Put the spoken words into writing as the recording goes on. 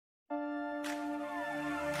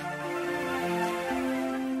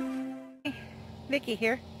Vicki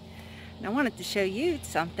here, and I wanted to show you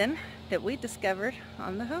something that we discovered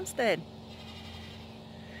on the homestead.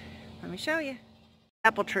 Let me show you.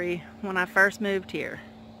 Apple tree when I first moved here.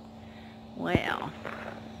 Well,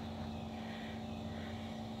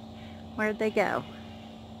 where'd they go?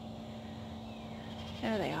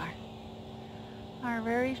 There they are. Our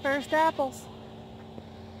very first apples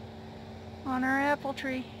on our apple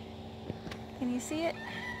tree. Can you see it?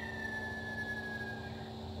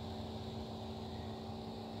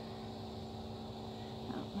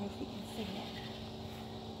 I don't know if you can see it.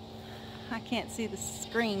 I can't see the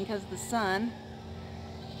screen because of the sun.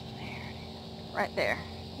 There, right there.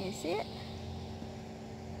 Can you see it?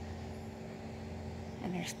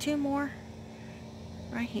 And there's two more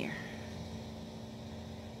right here.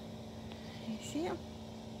 Can you see them?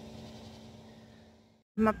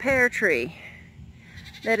 My pear tree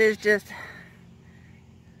that is just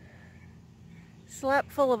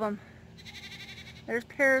slapped full of them. There's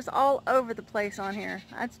pears all over the place on here.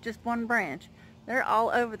 That's just one branch. They're all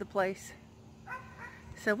over the place.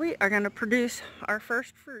 So we are going to produce our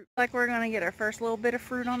first fruit. Like we're going to get our first little bit of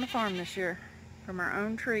fruit on the farm this year from our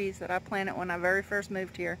own trees that I planted when I very first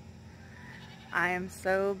moved here. I am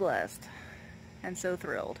so blessed and so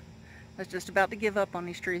thrilled. I was just about to give up on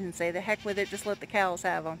these trees and say, the heck with it, just let the cows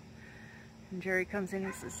have them. And Jerry comes in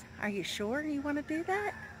and says, are you sure you want to do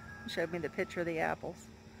that? He showed me the picture of the apples.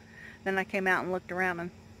 Then I came out and looked around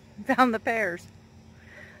and found the pears.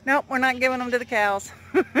 Nope, we're not giving them to the cows.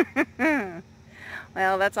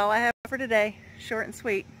 Well, that's all I have for today. Short and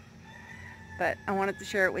sweet. But I wanted to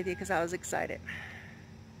share it with you because I was excited.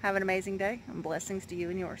 Have an amazing day and blessings to you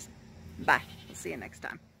and yours. Bye. We'll see you next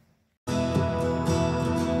time.